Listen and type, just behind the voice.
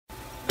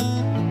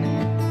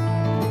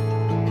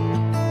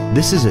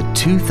This is a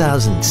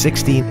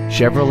 2016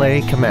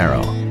 Chevrolet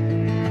Camaro.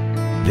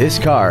 This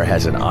car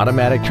has an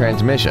automatic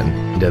transmission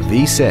and a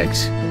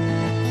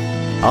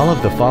V6. All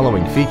of the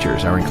following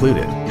features are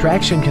included: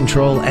 traction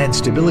control and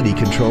stability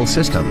control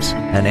systems,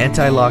 an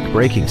anti-lock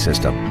braking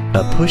system,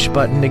 a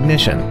push-button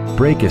ignition,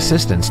 brake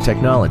assistance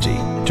technology,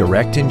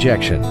 direct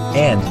injection,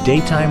 and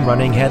daytime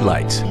running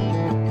headlights.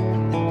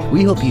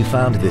 We hope you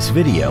found this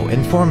video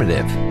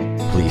informative.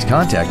 Please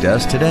contact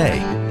us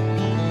today.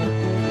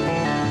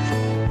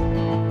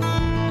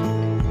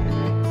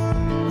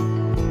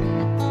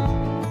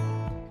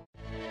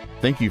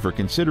 Thank you for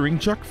considering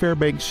Chuck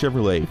Fairbanks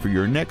Chevrolet for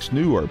your next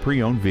new or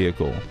pre-owned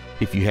vehicle.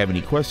 If you have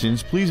any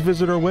questions, please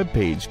visit our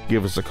webpage,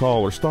 give us a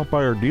call, or stop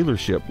by our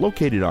dealership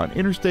located on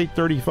Interstate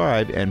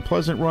 35 and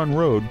Pleasant Run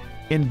Road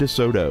in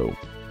DeSoto.